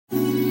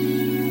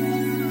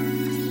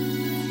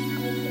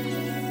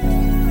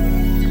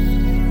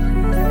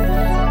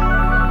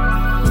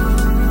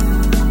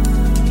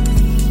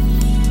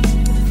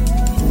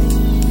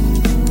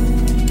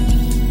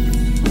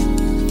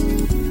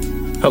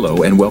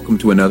Hello, and welcome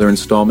to another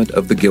installment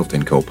of the Guilt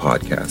 & Co.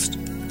 podcast.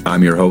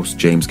 I'm your host,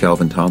 James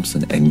Calvin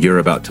Thompson, and you're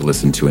about to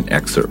listen to an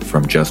excerpt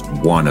from just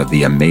one of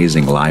the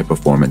amazing live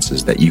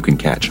performances that you can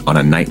catch on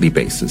a nightly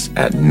basis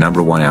at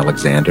number 1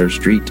 Alexander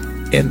Street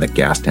in the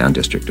Gastown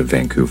district of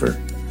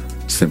Vancouver.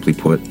 Simply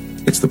put,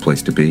 it's the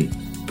place to be,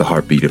 the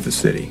heartbeat of the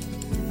city.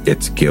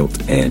 It's Guilt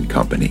 &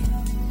 Company.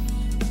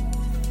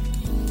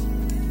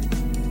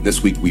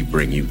 This week we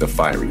bring you the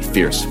fiery,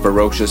 fierce,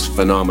 ferocious,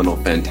 phenomenal,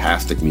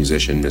 fantastic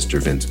musician,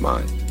 Mr. Vince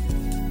Mai.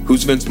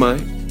 Who's Vince Mai?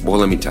 Well,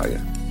 let me tell you.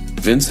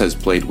 Vince has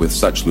played with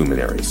such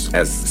luminaries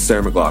as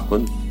Sarah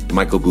McLachlan,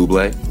 Michael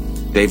Bublé,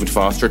 David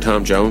Foster,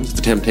 Tom Jones,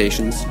 The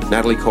Temptations,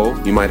 Natalie Cole,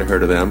 you might have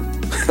heard of them.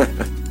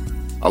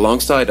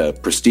 Alongside a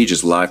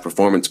prestigious live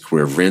performance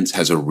career, Vince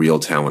has a real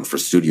talent for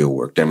studio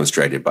work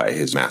demonstrated by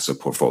his massive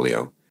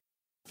portfolio.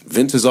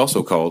 Vince is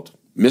also called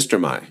Mr.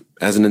 Mai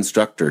as an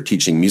instructor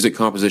teaching music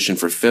composition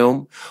for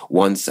film,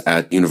 once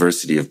at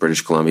University of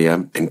British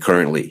Columbia and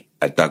currently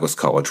at Douglas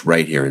College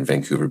right here in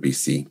Vancouver,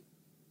 BC.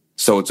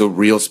 So it's a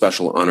real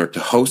special honor to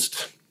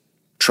host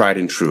Tried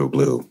and True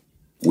Blue.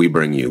 We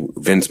bring you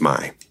Vince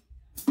Mai.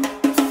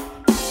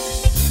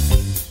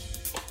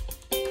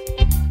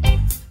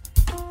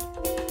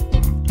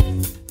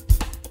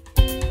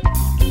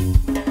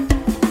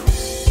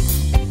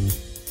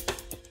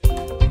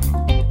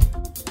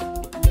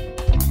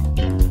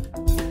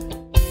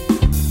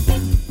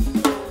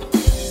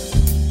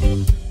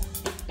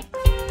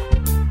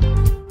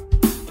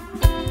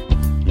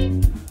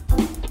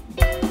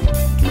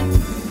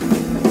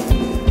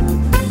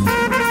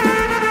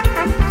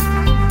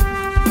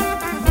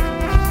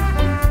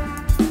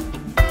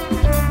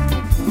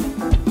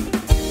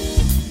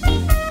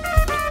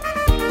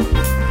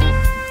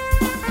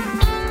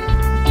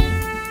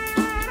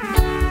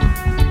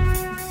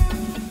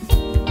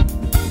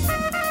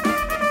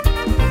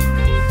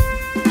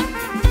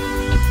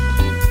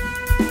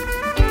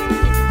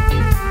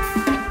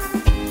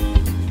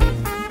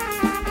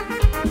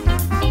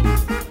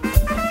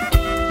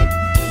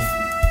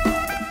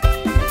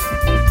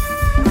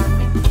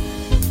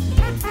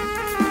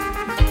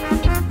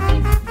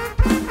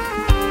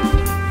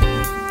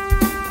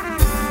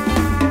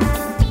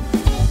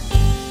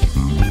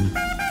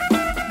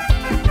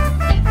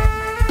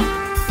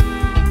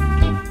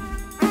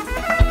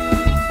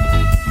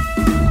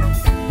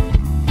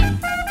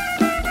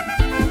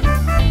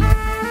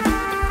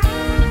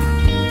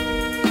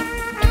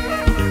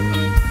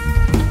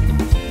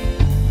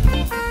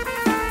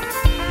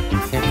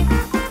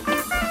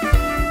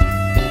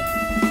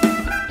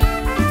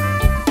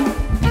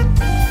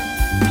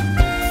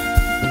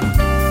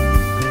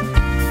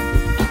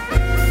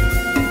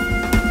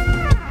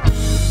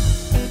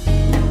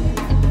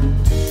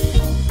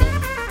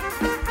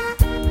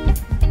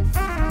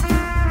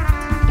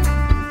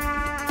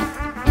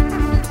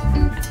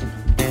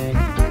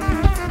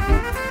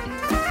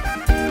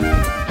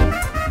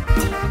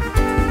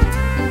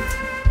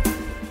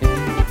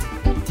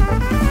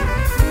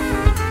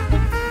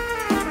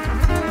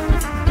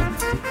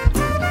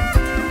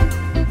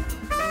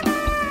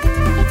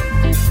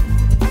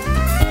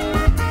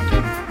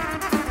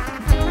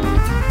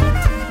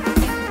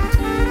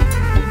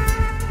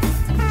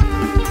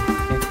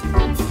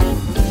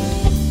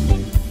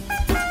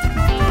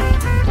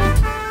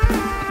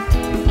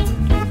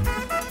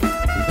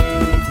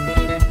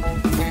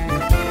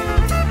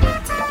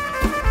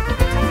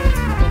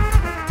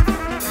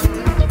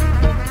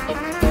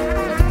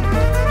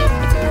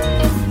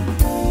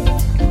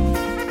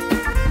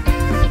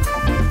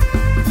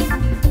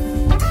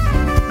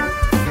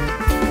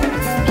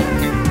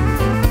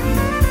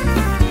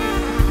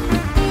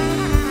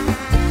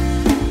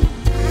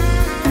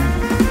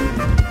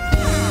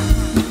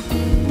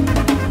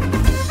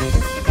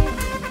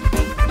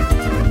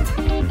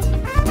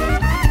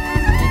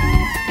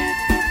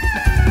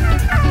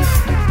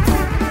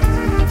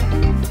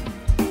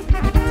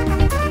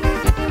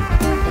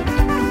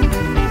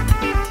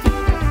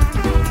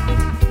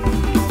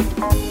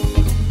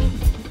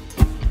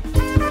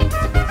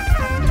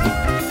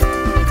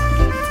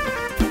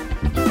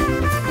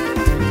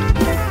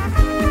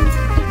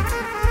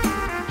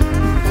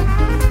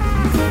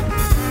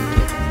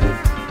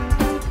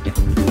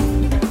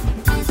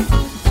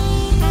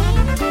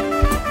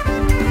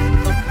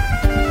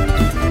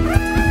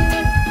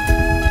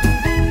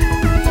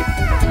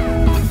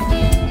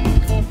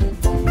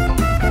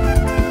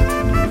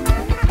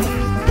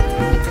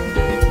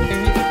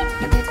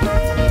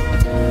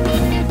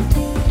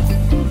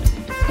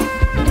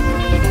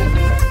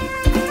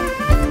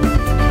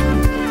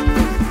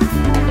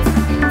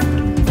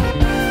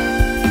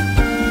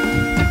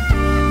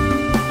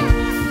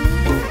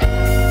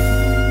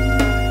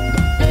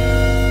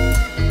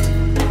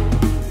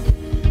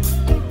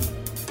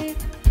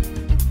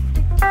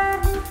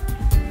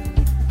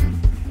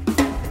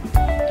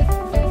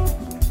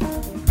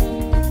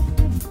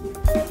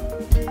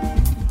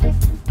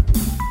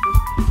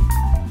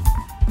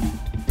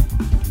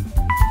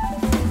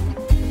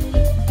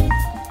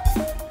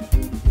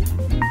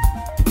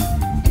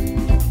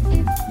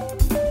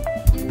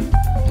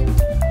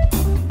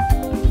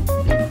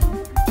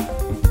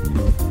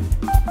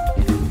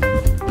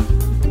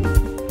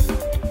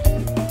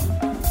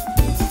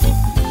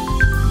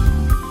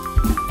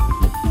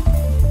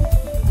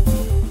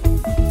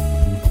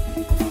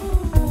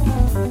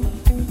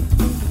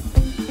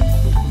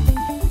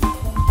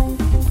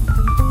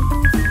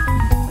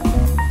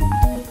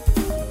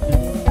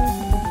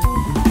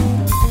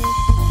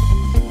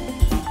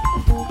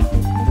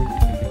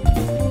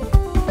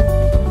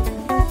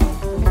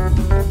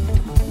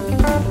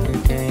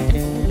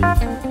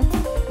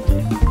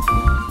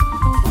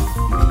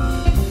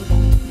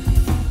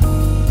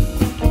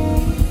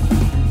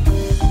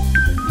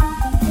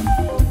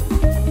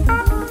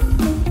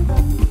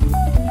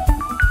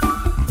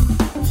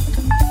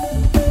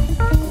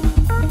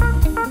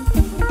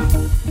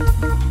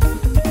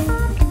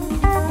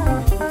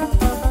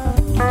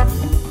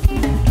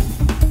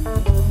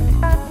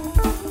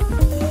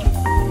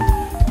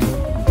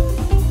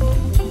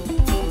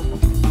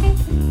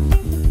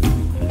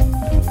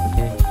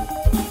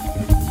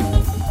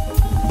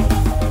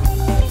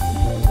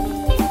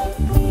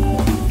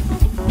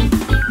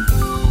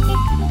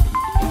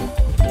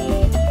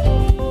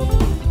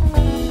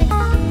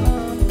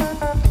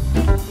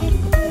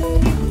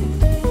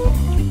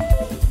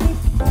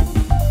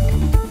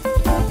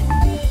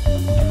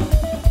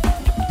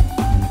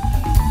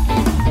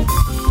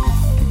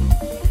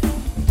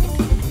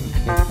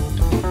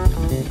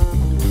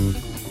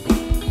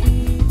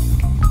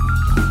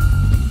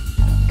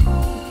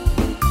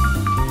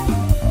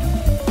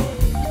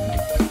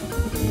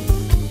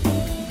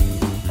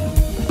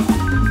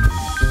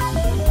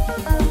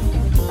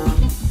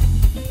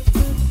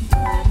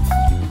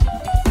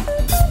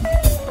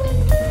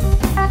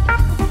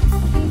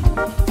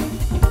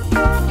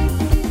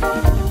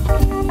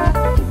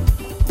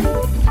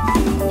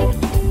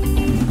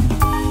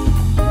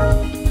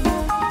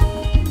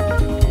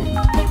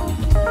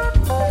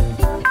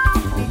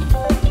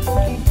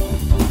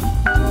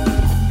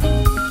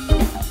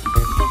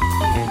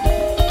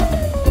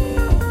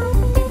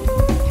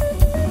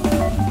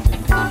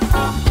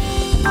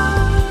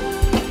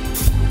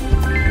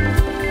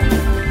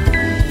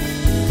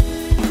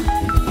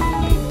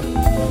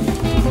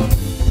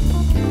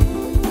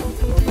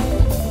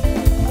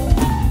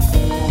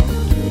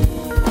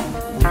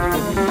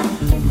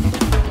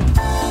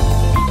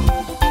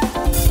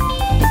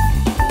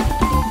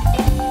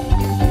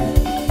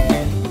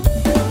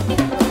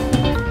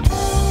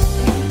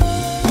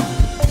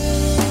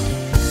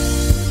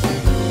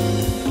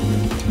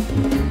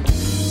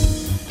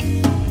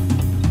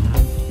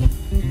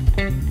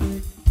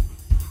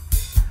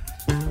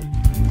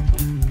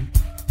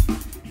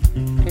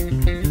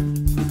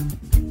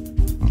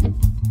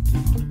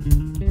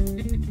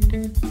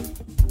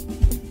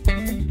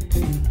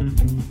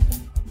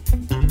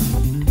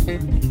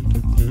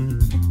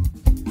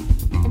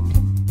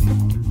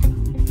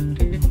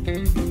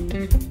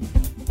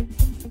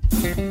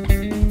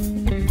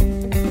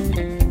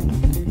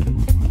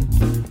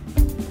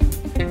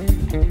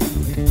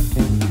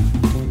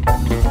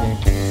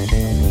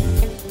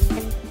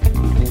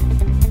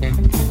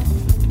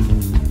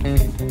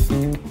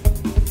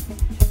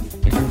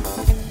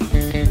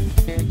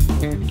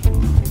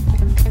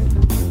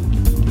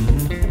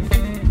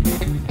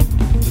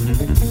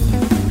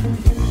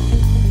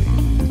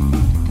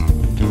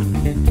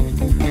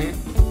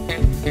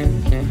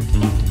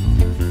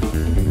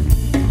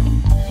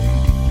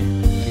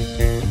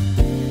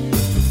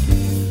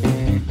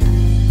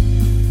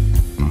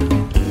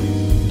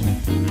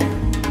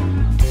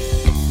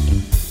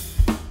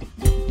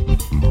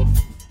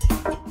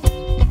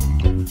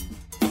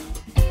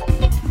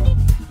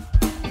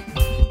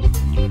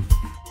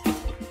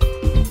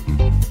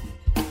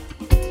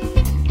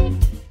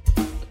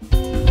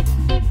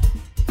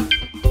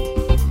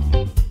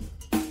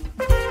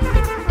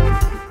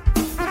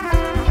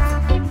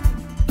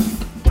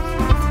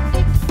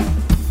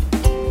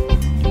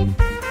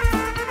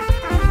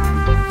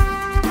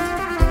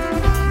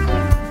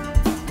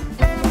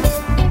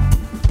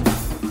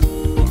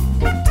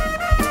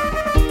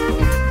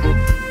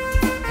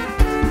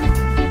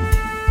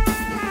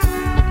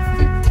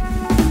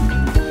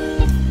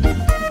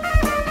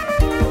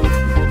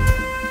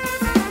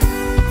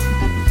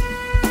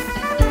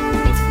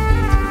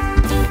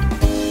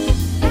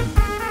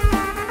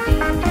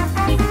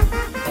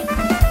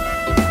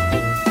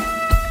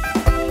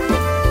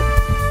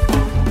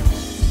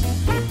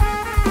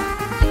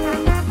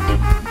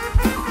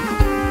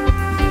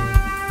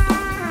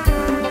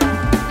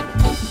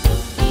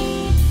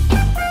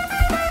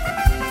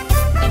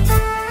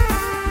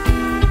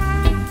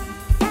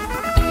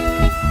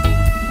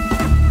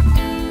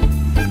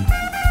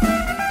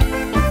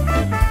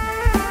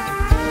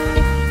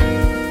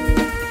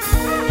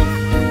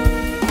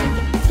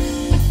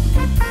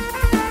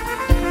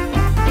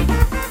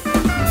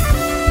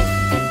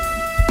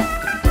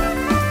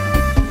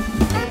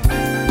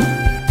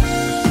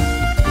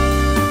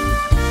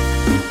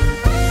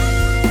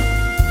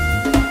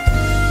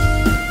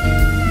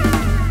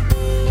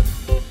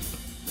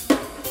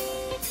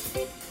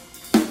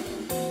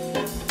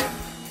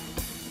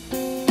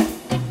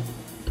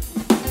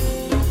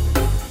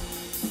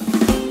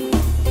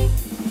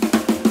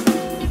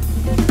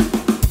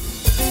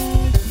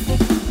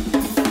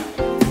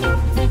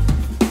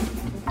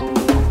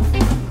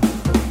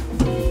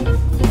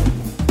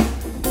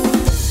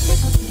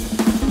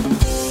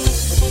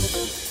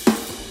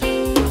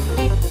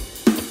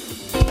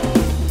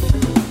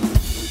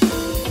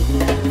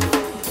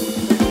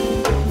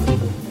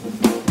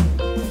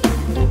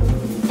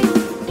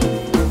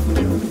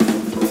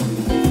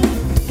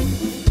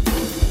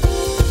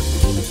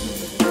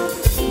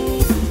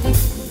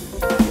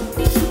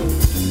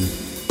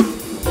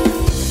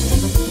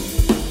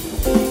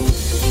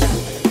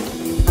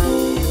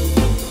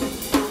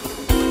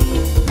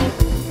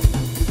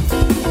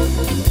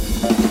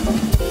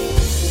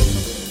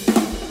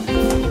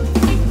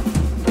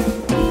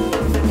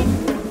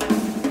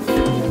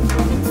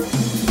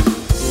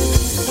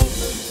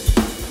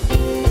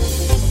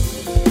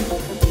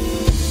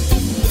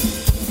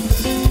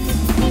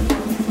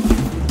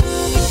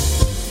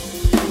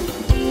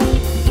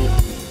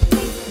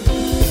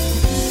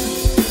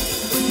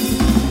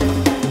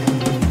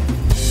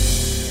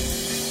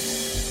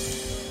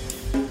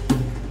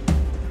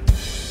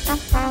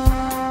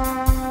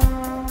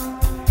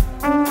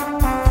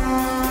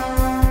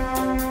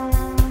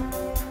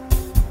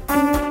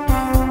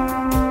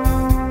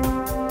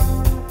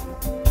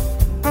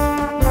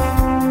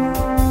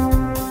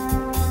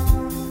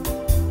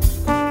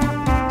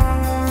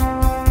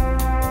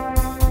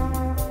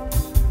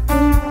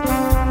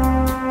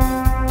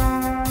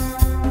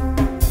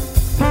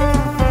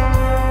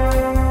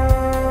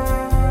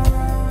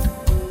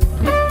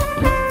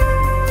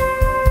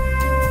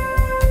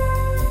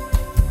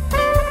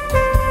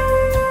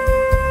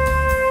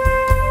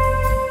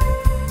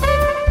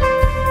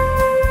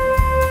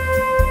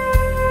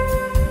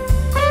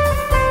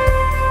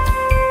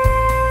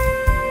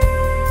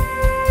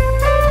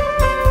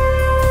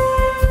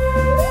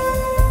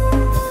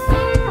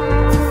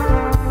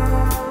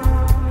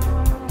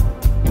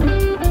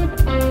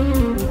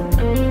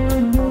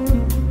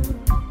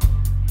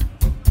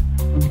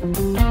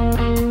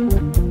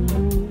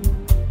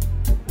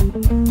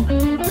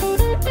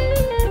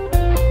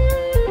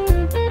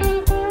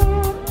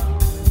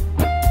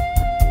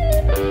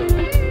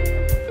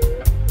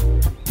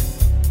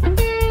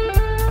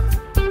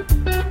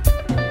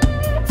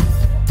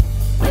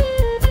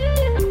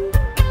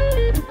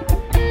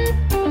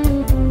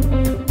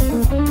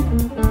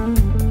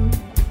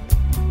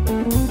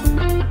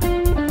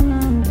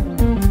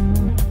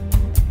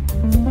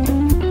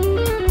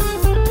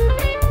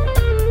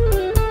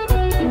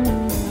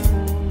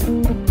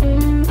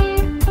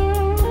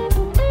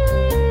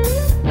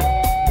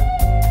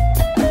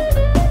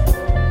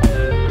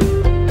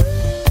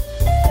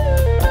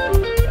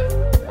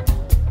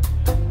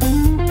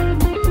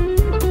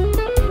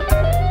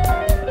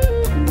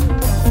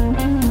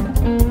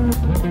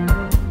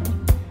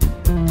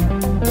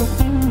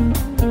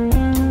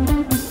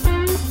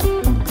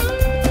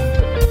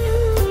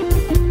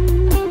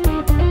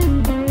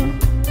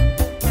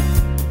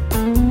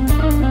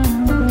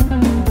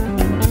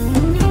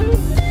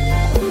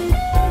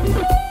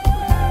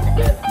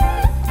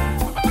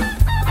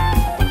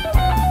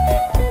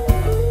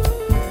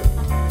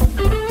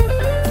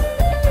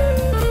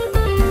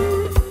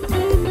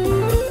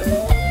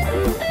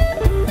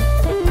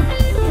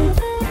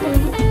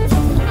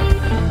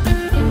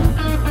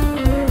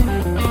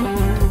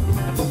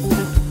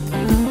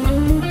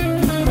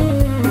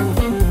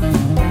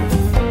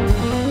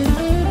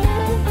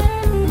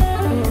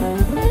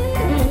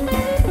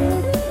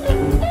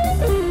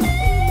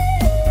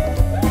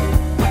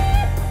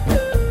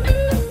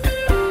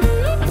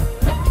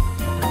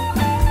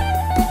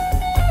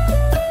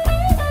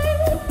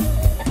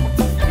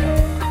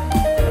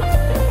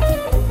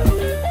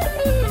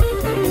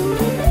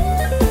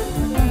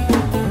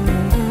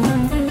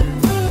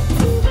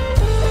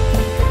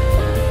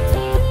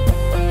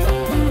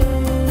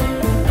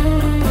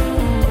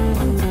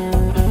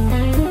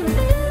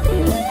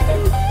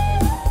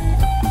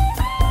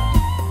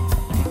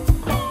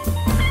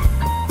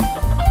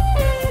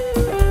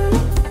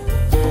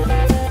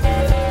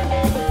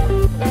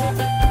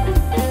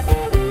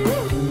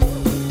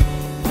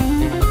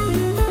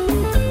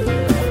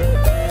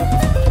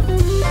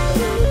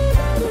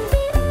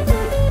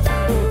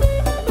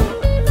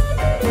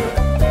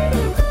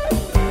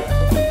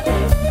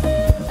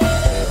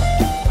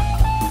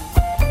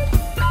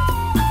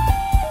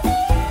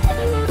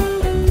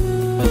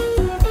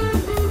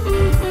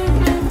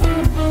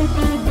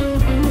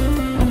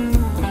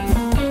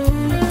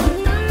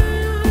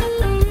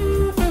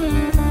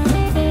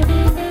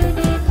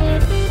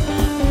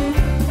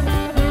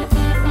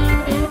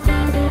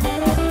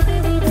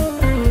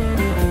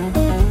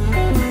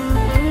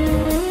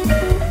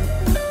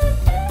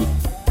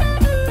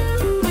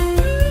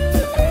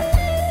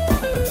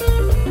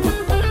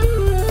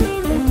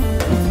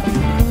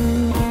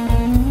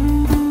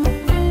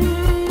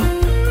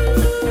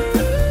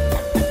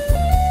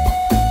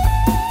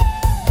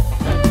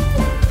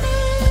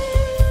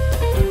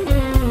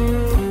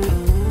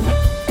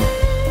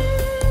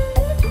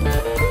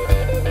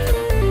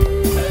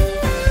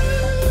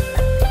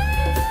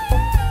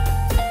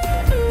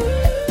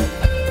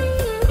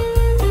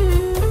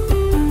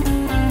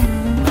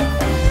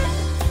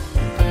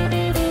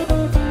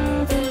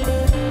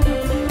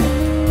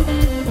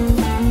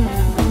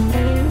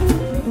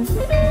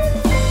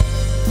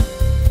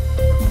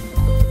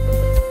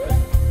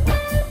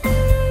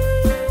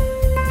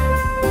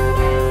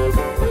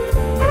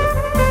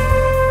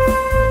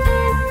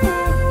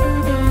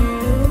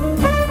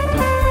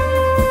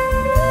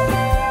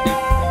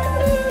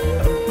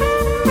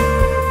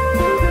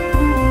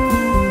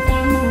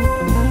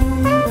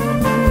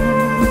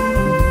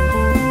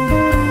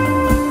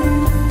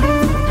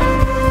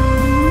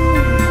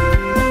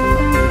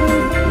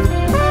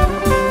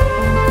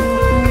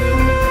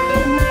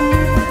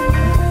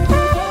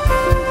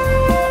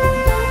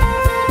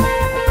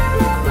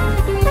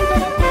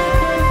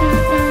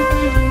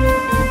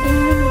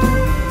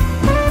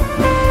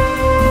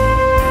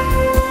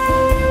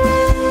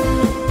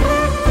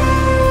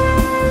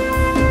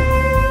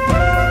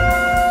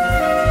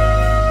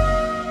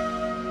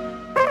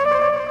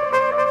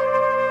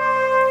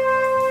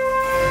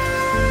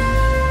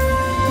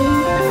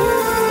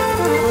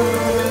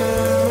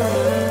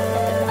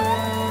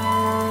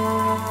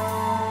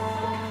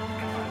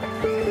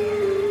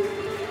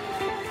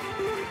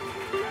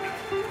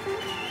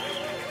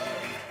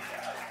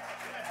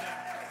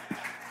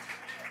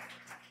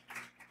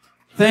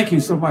 Thank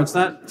you so much.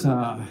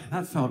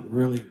 That felt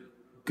really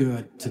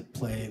good to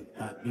play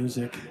that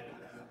music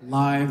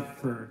live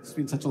it's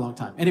been such a long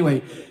time.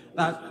 Anyway,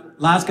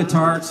 that last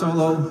guitar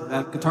solo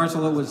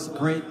was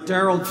great.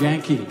 Daryl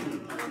Janke.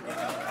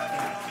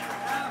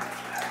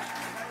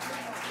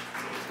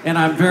 And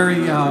I'm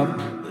very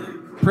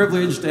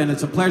privileged, and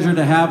it's a pleasure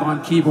to have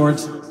on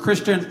keyboards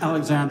Christian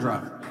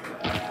Alexandra.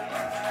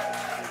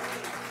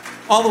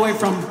 All the way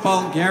from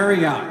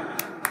Bulgaria.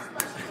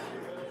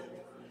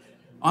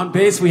 On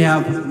bass we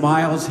have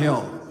Miles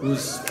Hill,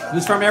 who's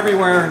from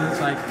everywhere, and he's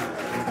like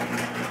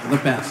the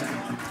best.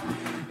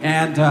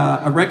 And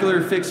a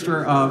regular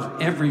fixture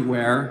of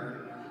everywhere,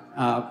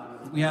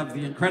 we have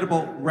the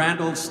incredible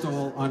Randall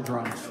Stoll on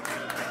drums.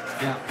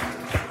 Yeah.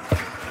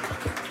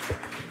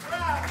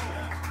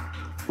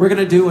 We're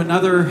gonna do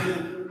another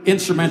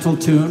instrumental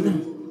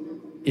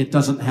tune. It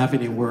doesn't have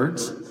any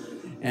words.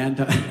 And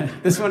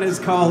this one is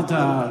called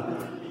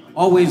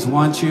Always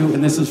Want You,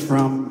 and this is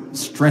from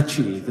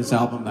Stretchy, this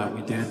album that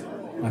we did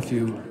a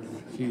few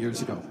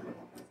years ago.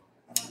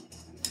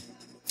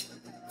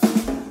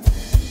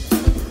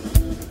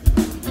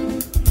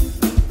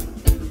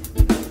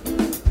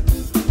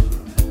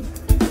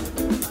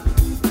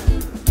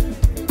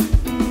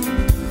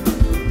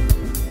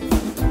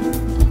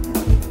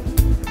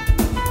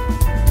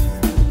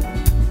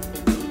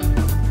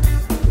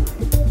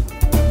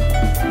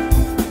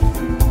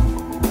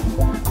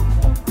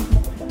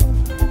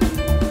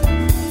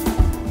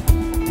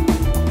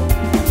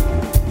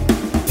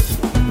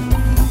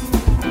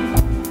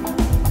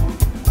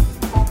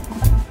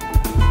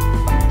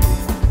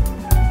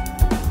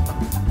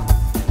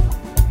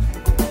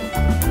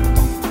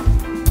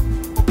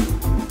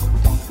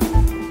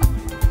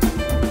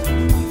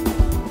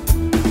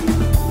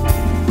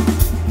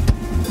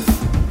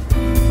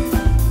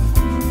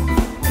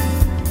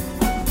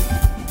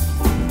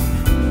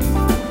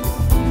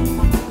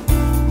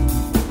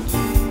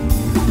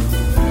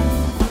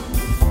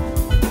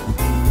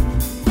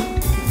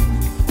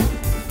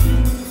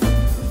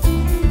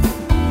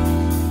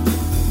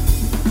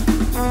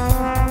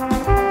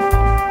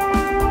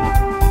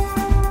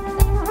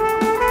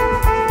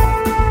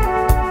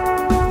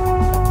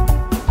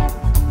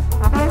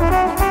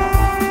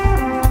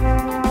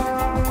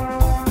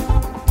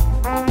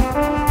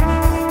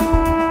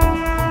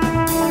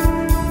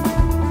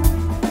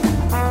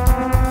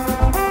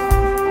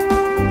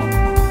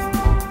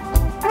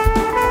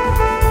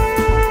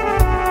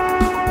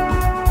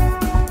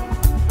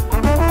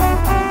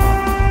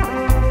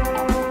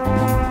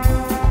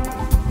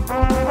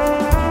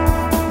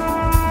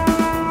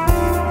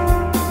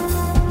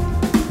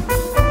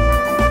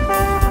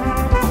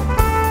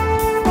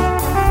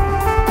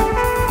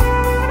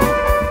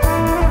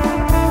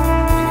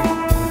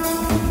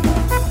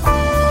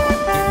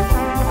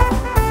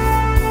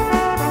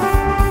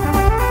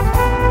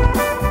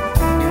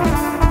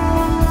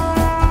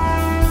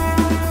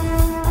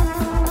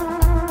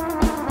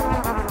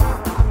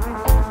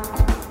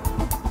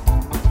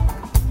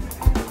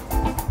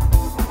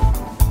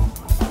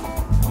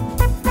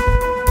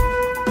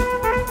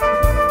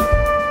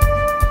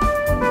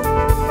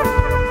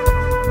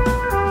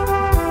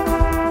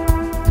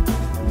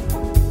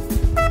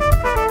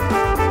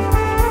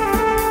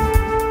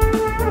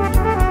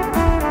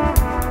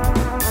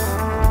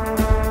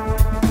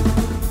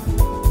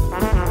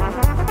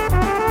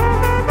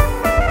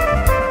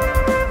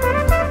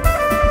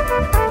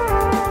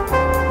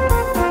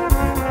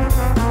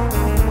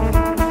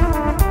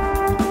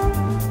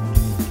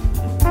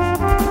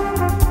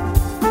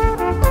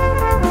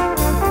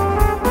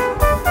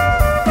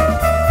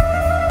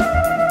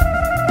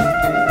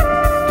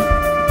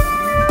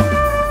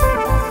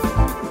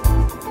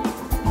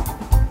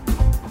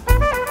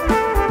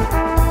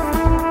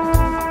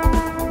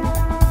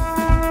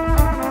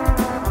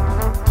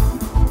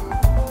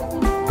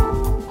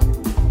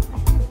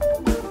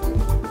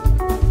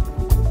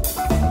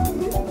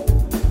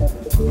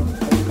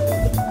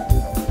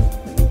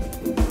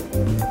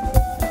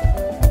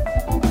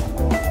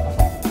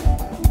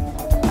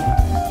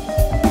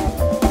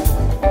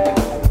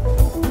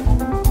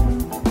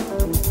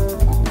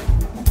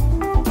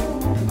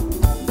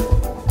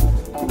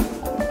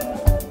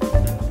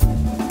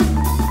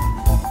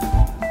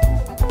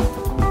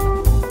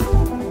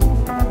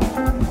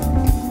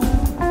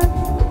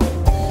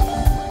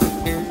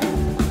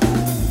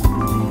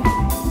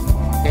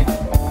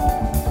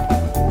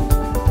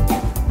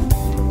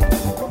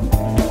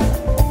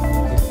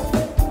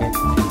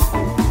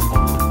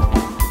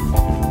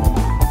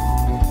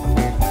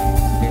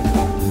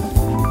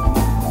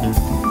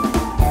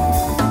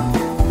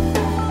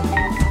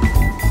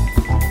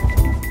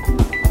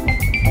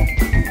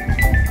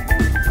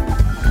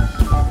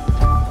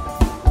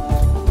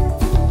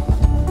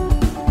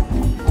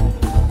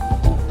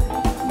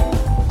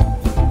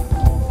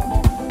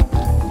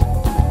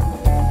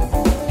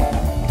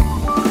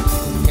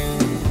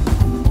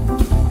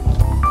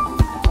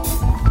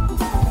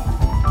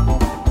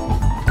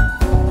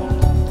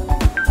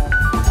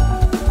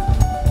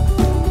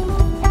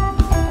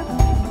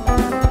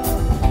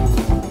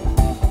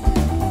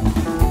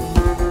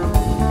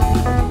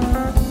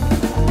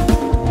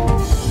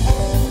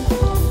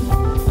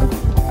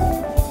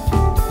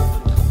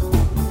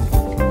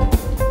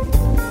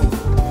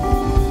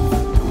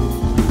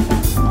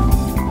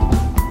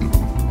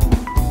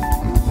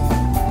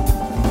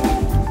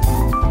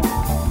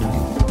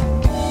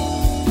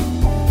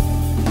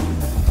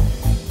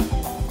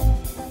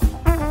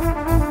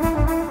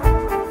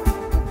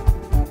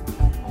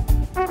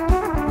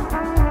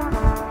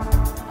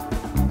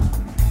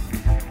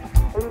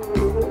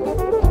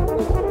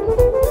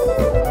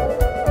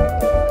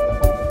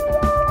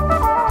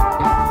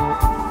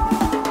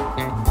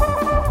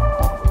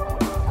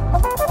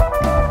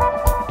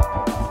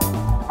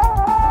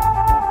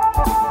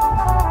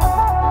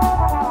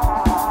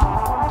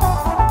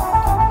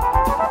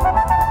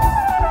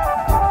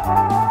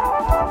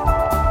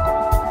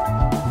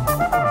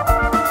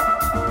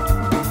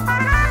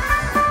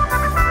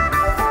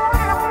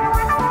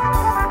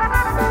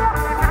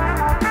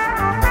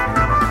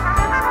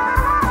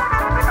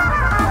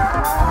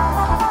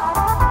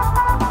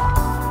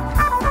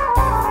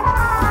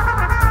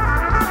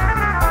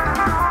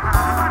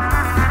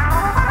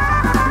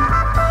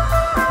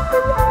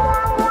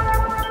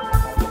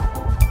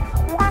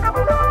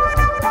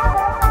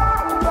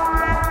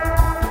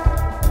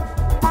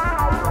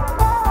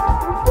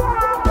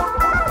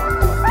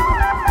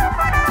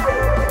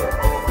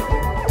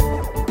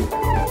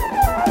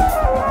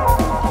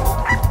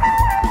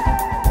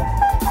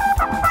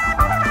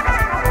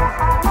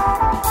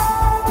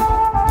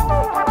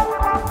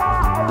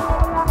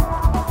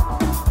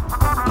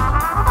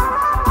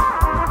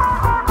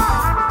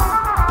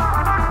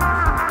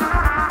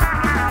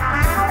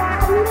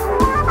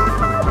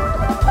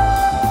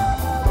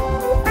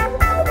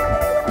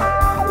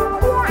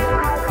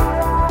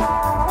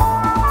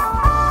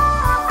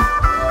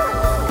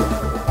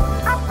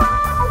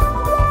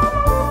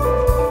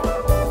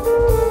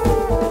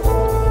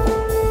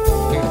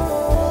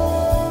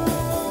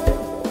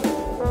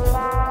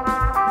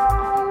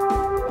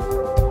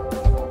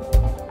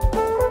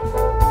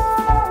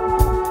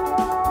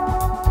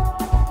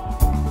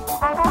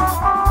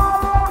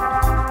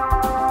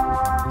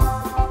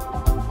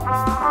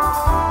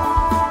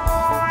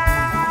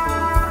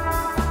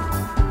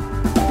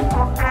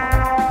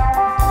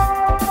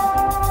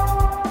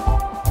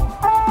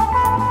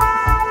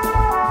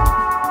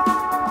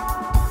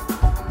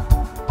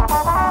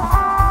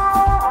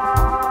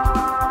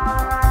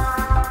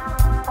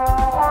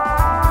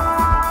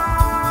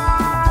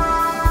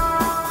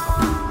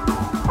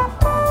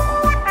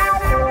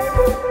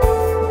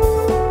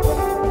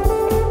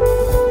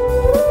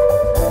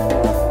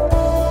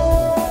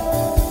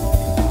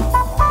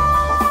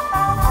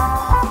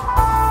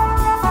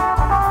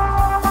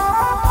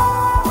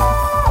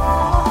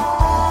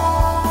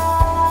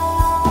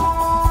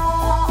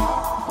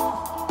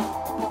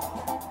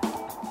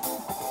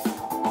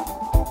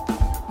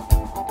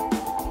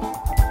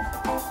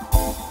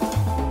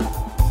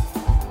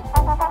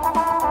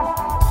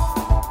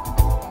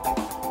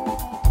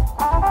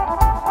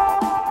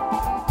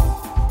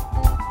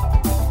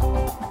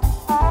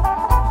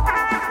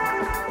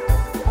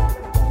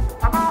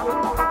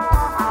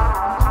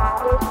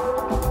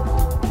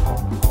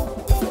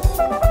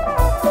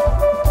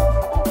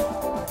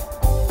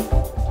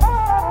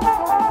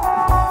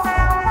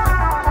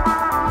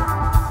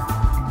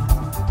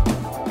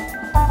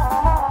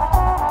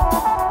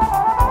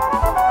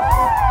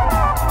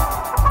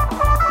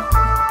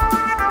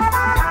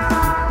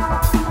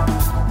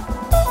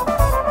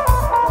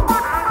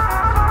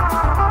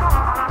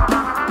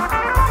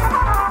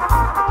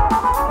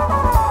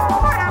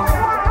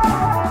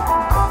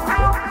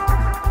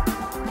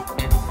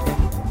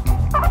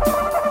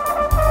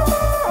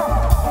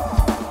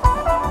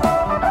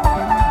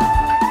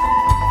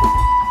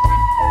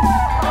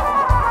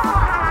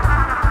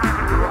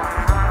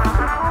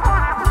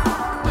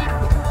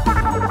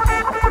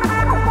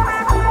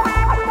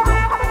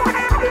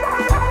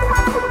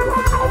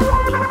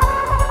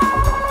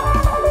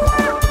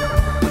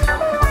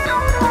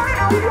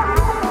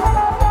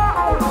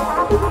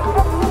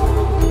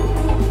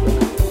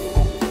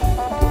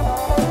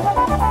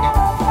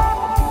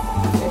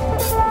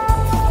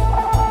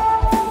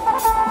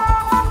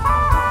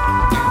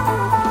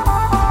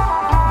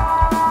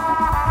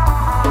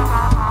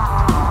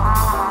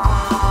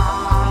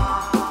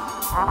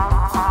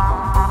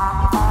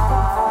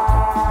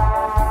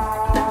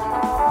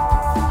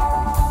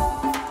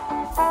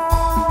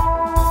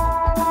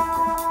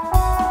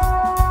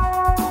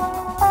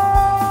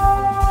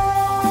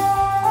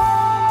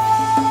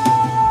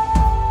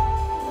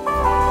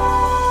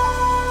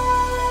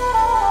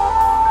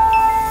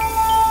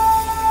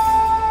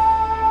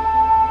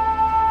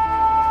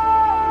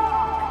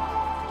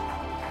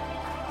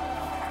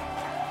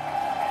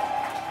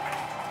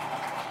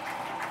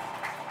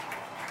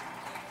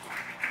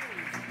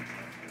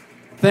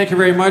 Thank you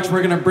very much.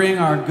 We're going to bring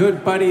our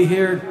good buddy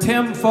here,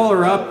 Tim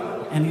Fuller,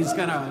 up, and he's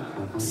going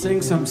to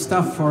sing some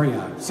stuff for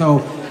you. So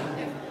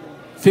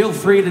feel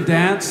free to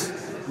dance.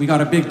 We got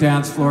a big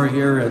dance floor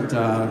here, and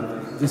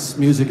this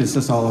music is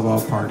just all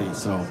about party.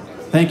 So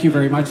thank you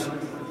very much.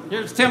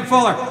 Here's Tim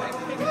Fuller.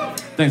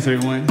 Thanks,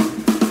 everyone.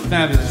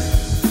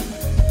 Fabulous.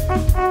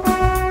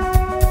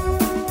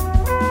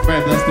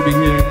 Very blessed to be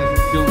here at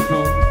the Gilton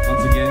Co.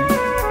 once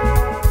again.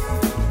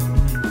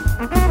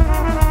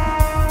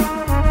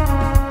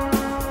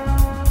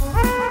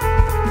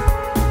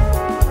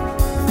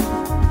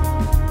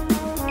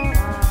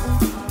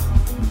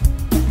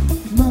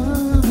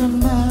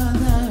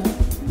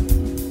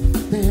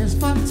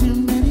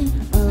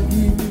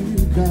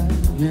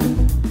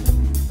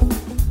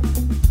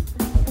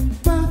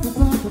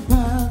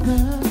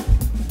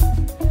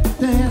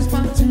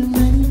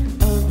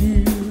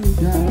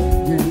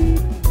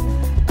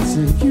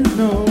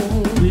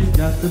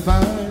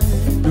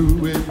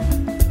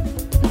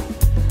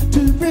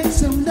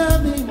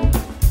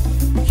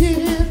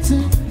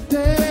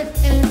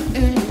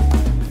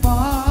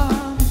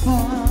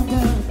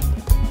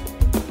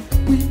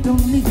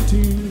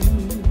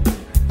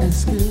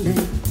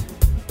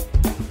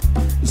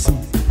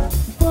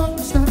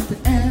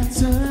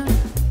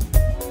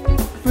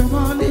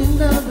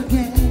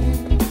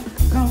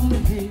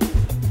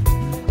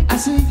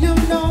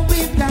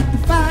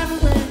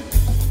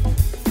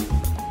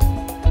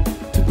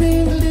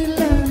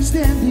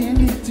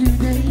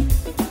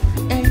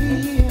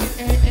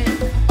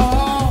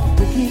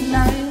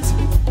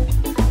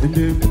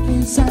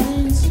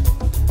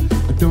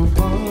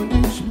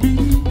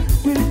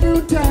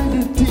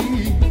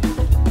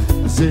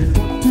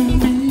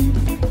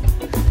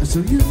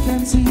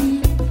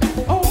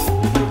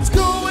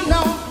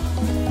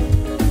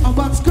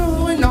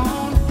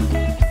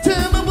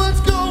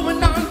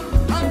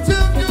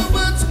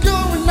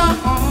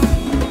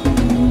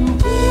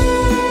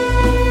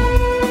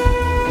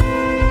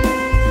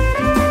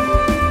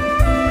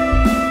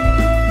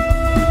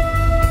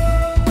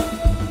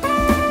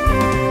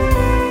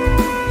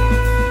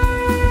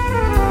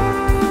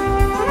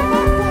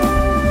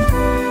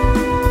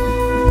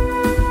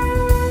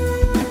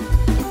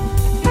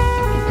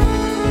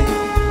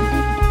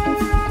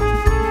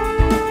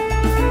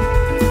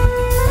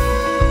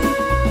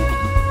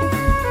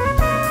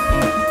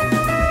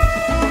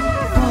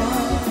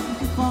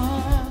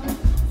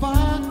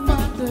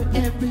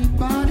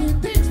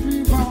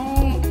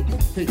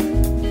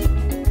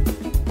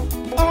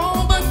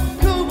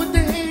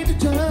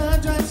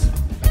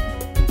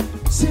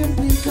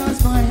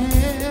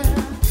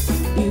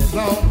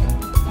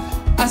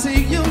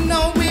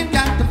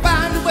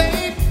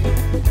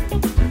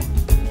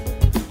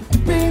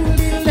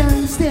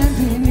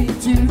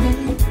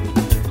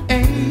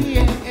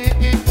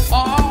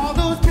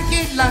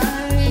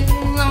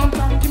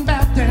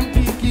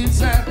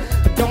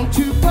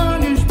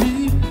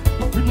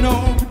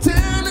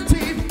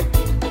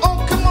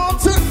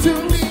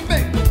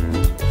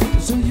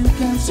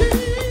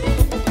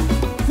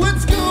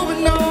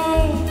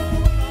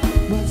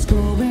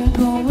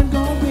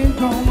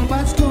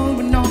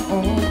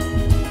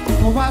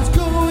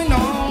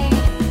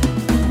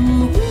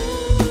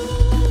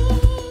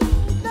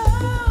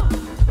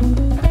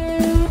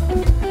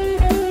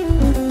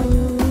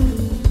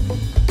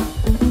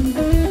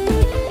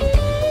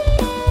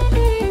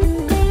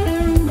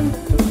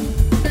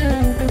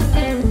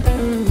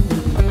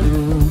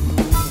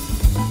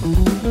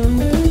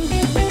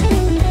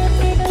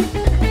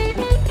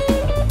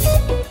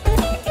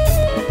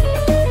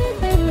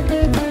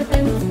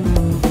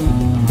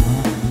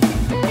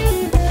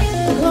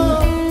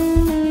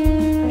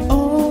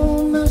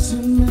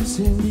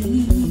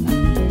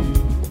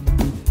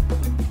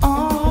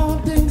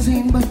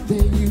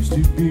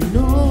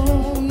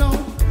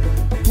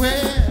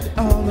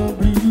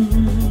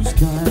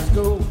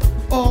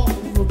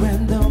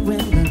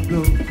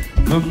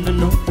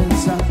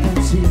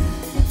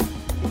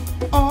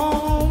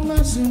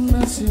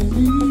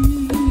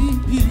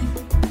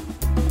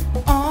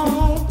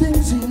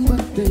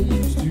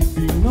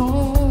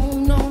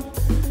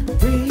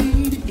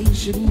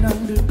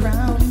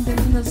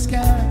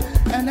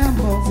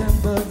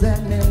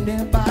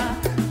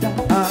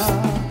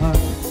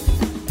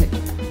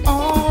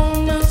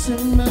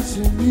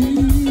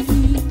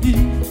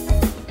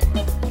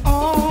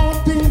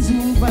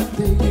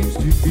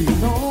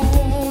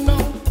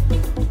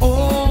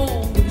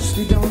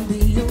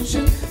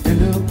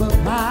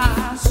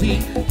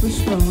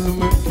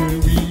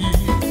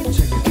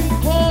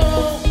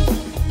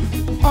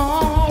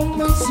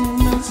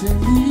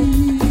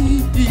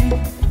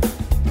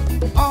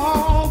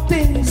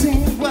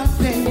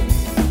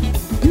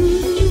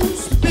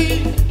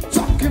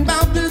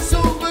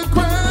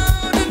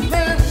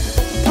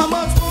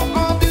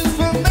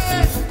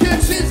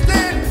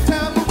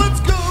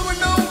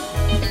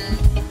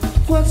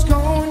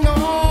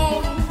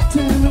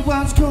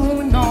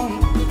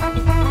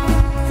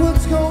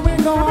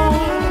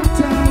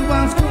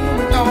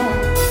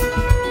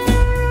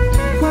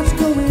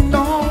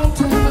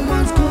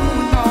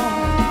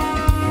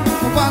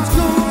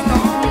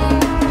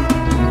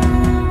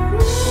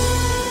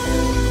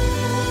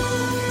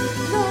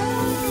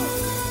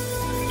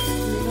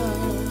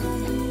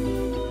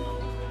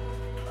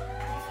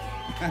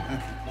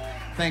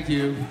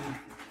 you.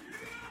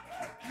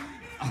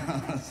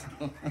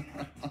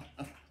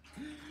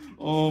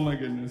 Oh my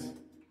goodness.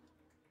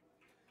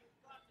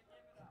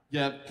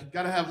 Yeah,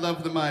 gotta have love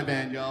for the My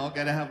Band, y'all.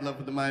 Gotta have love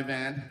for the My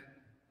Band.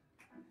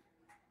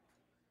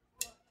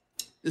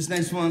 This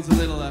next one's a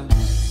little,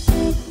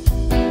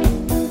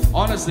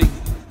 honestly,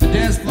 the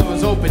dance floor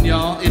is open,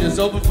 y'all. It is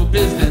open for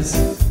business.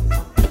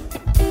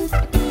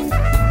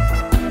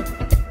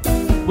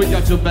 We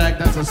got your back,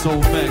 that's a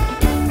soul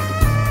fact.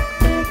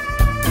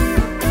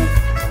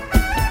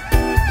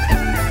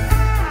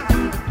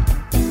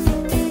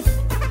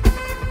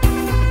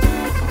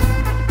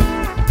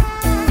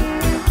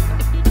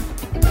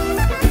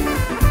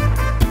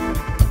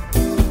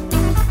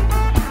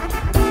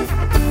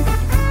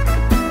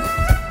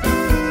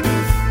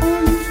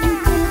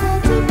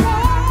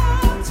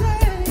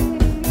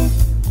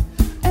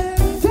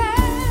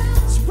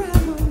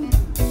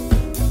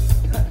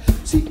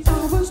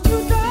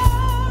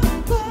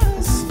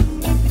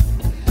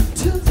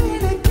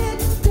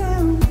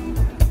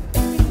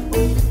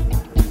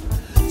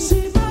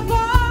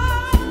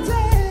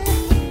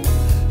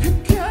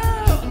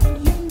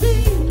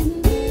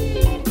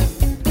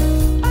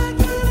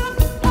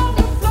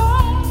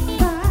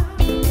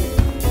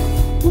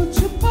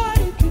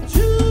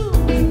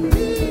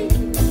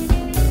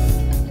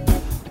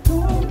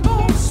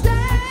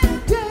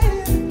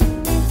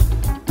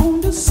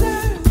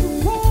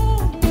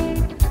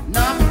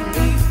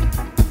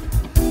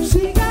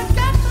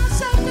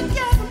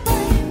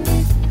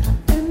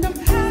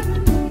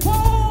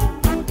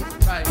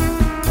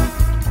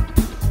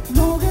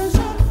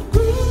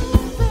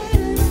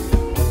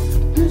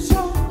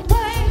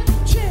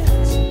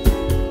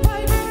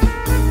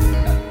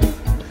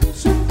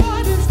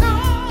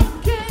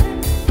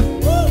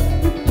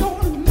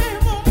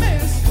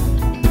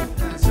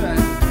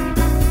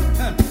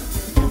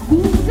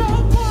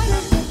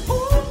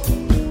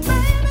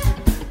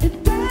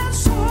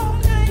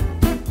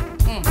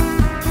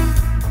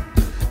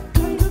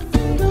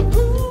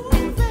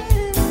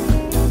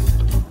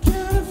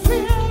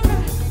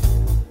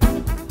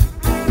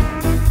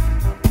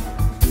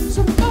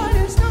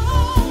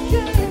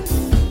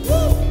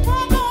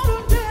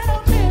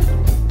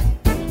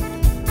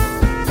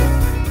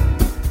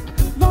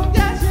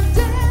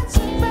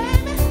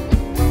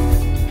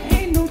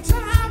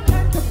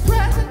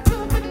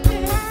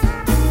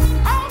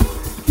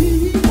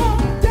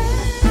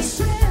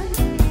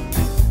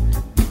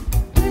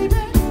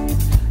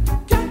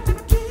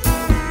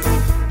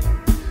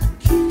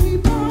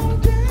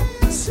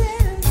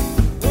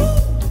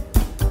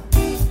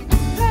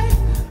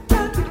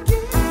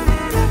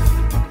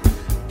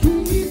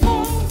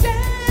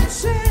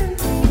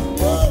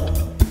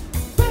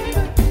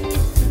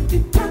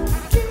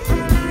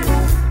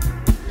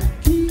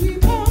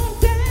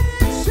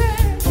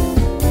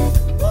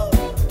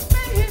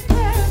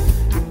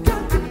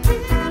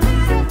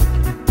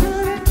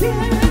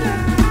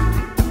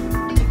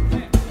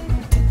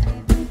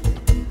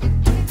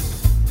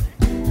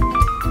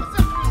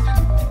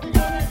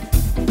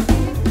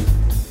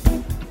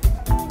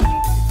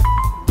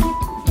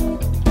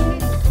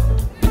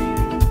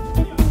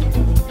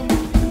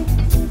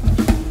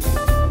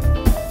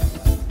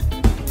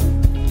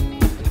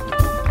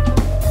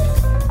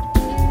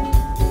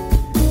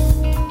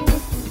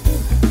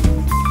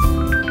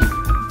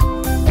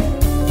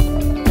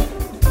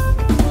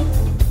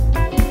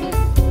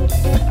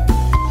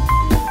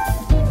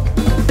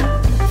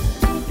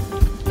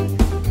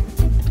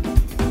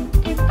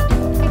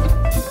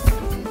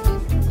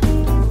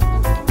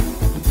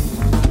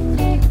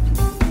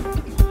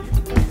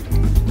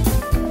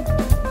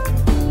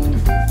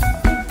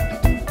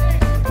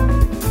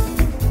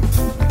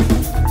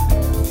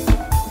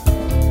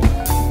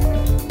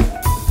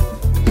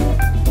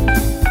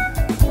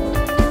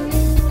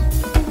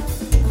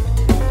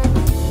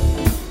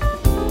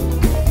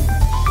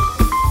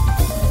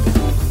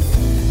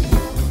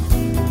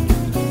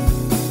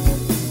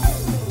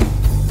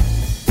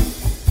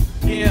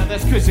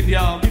 That's Chris and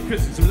y'all. Give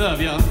Chris some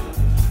love, y'all.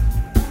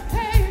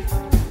 Hey.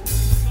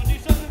 Gonna do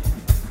something?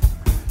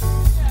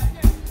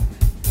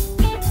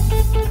 Yeah.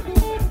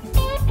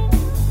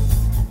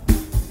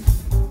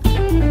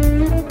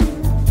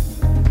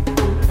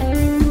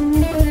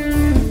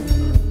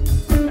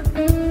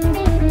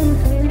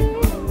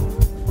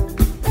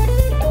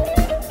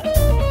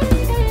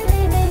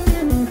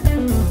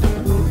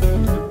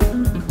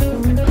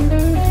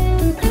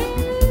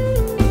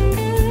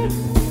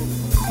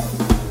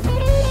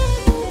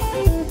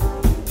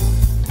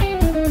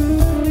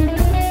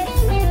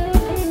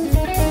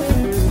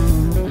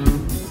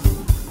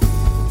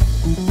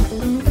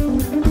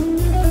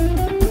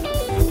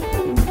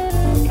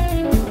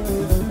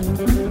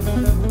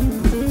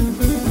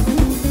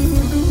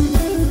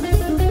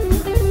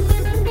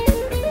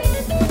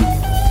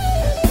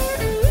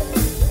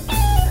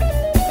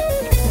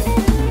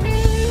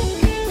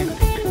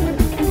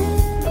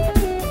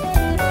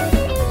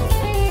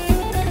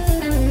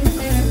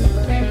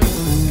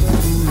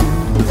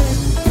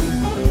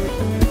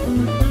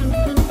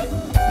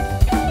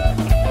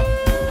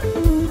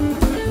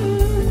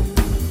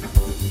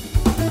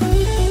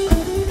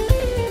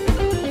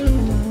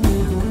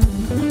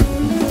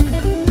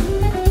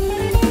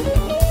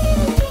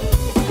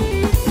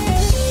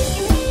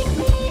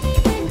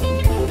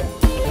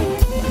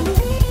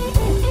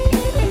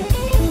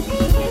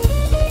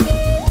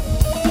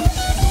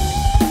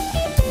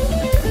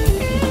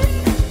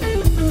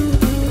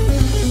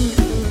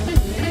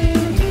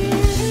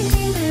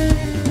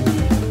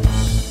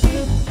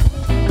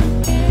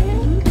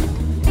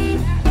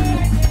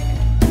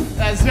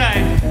 That's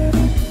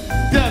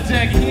right. Del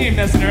Jackie, he ain't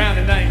messing around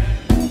tonight.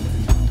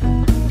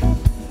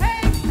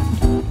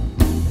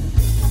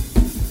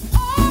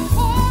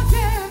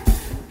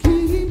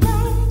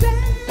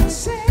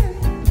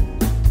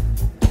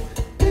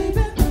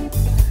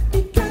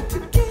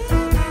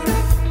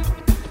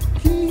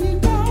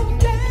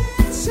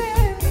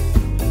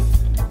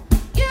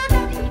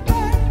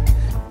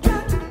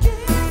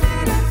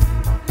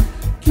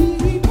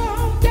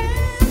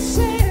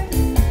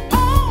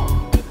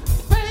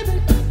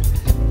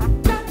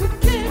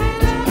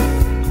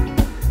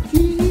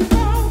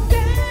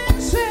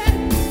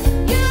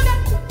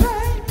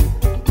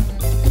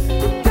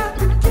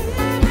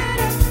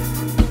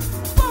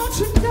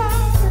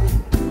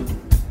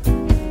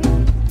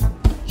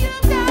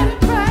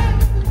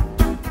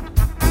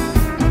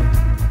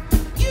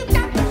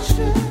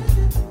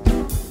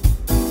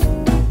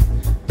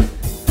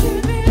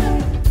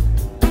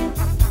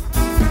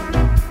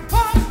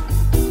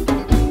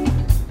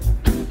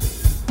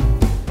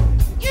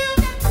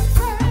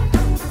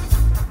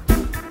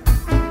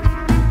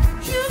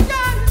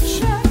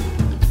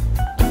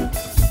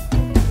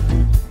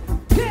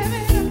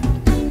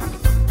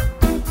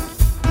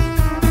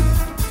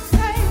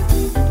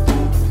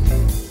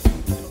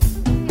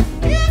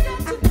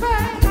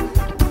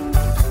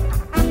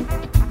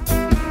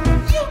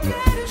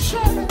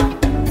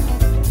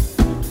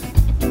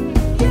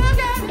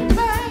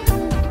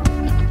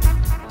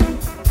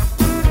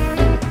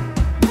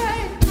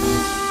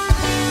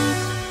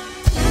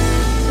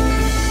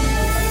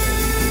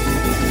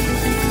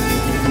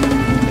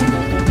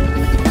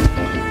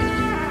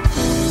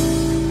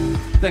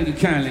 Thank you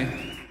kindly.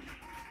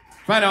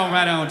 Right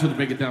on to the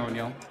break it down,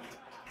 y'all.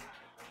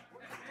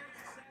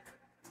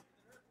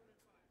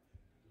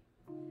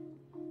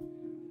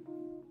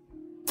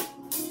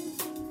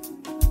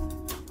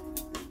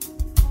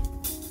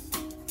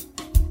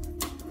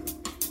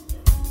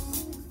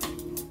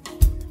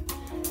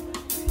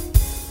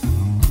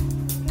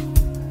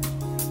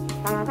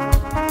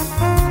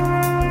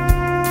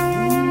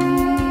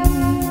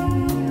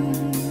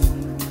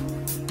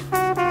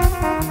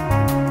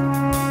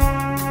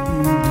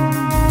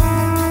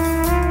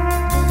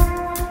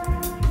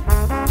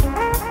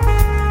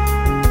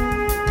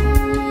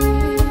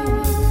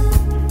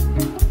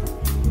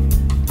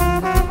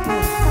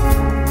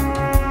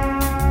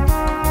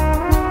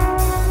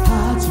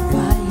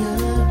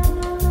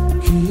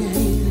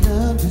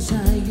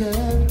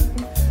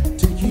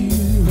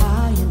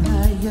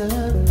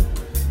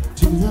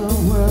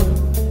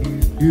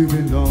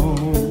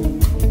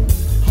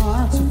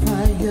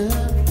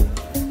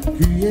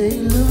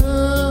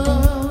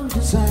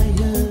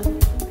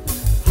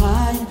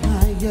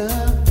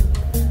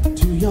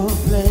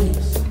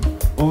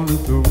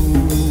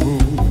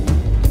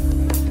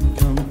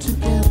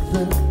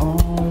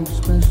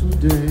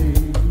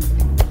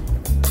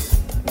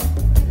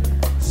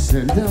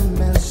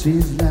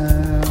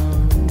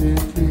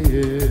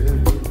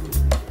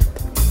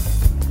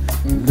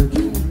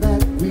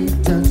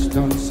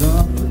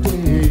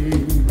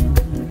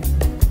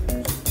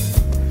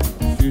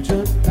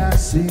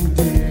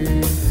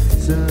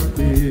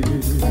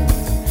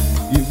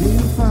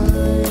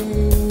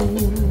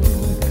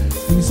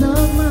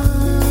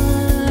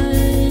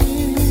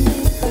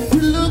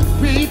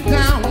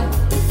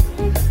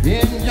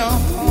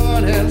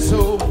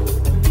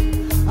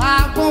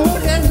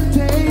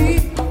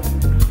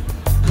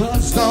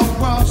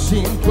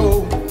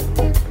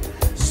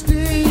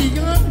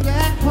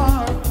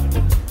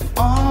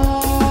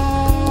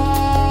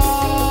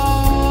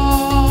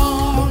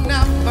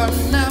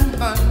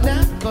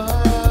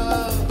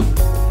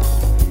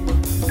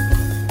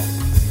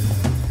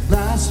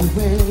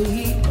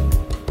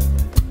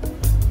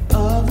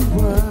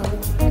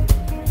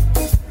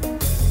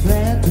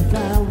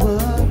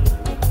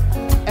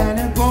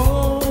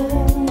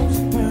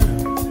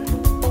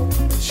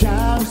 Child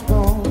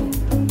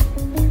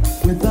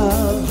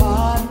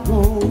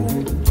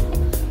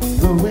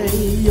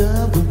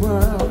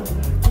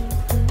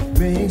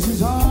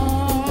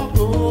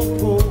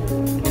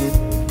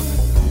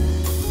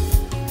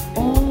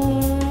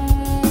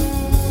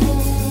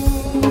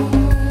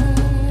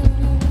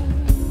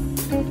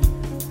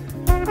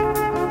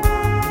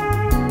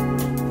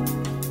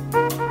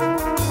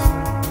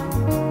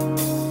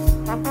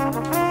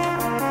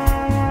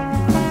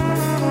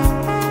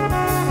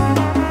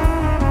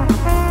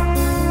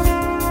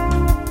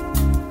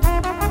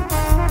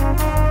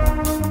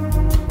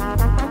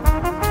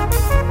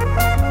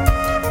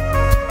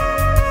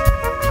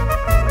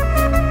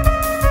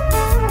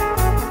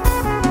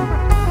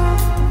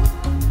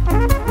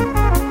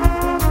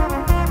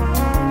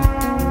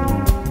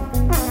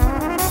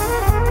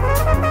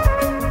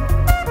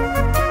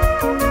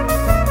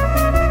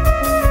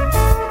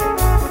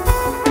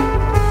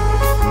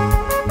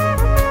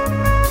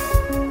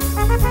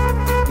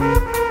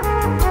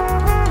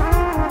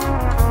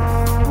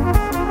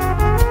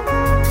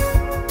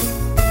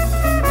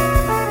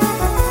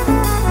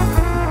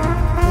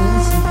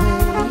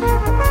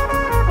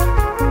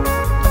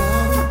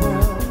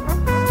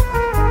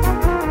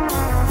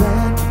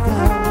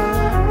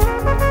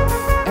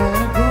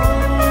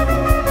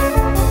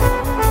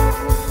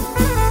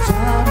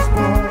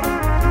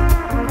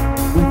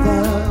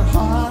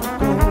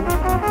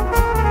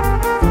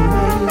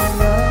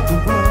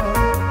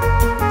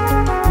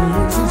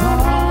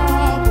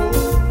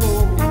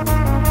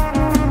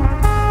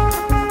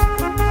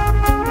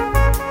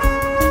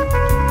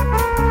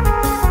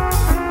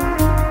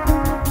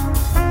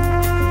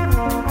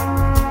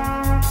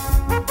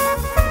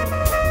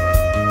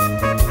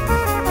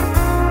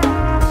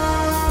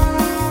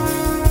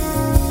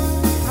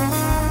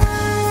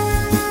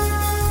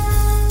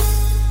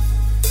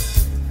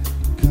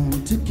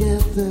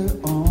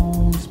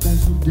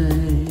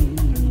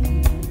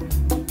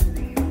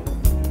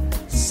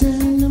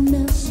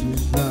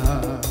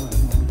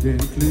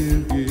and clear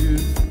view.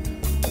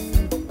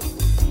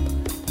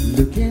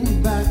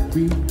 Looking back,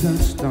 we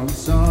touched on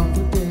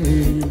summer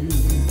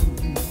days.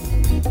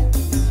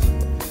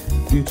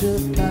 Future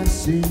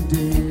passing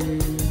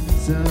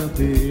days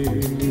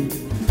appear.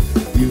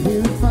 You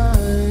will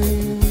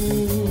find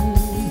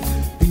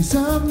peace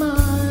of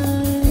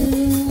mind.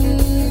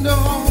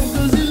 Oh,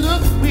 does it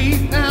look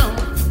me down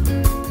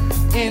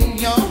in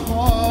your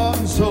heart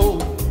and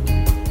soul?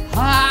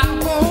 I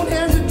won't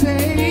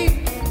hesitate,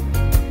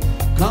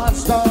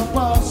 'cause star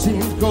wars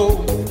seems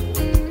gold.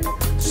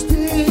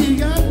 Still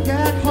young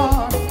at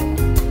heart.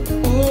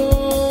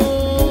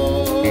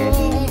 Oh,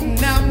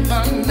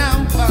 never,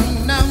 never,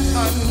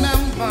 never,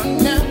 never,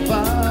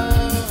 never.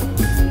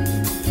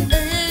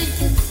 Hey,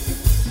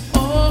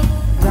 oh,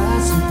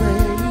 that's the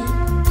way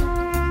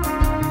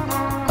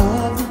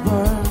of the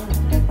world.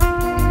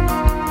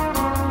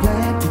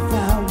 Plant the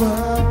flower,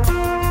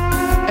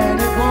 and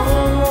it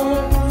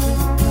won't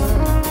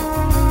burn.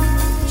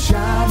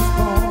 Child is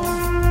born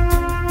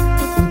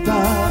with a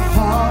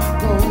heart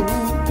gold.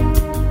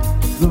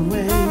 The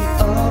way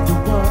of the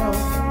world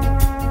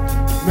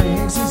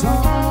makes his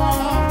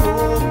heart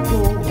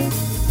gold.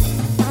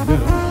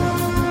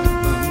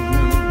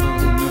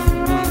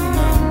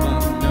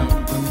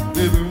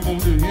 Baby,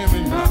 won't you hear me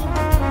now?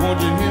 Won't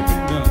you hear me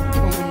now?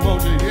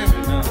 Won't you hear me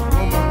now?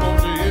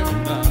 Won't you hear me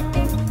now?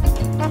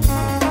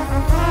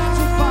 Hearts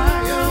of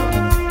fire,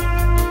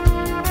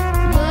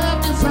 love,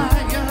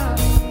 desire,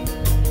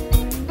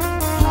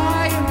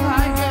 higher,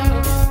 higher.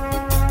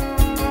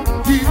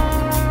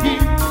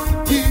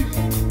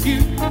 You,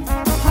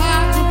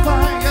 hearts of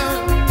fire,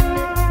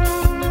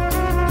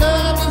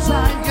 love,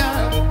 desire,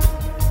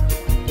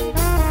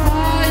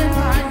 higher,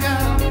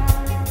 higher.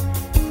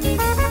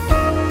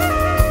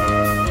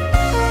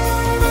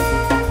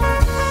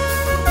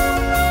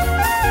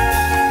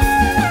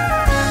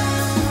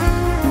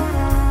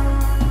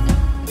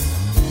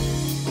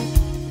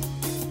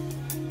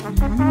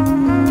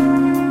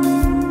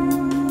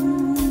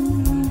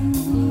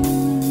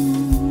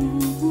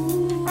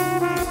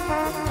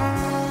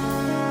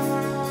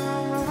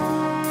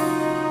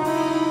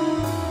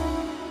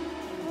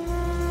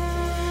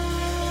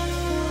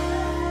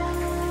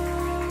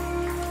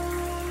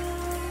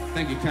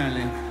 Thank you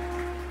kindly.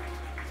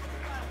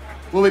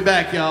 We'll be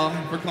back, y'all.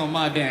 We're calling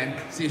my band.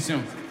 See you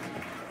soon.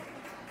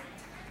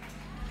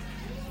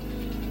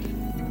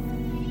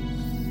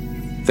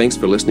 Thanks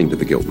for listening to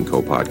the Guilt &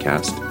 Co.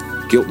 podcast.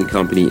 Guilt &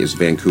 Company is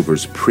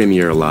Vancouver's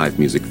premier live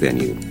music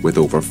venue, with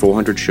over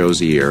 400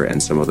 shows a year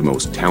and some of the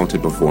most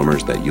talented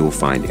performers that you'll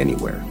find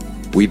anywhere.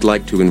 We'd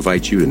like to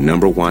invite you to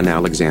number 1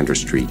 Alexander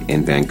Street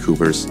in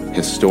Vancouver's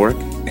historic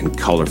and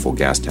colorful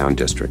Gastown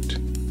district.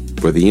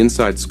 For the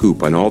inside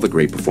scoop on all the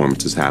great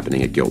performances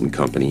happening at Guilt &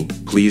 Company,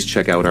 please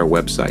check out our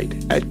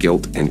website at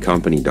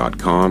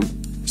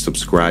guiltandcompany.com,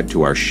 subscribe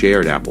to our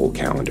shared Apple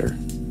calendar,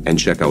 and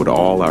check out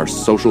all our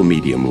social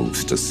media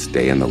moves to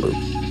stay in the loop.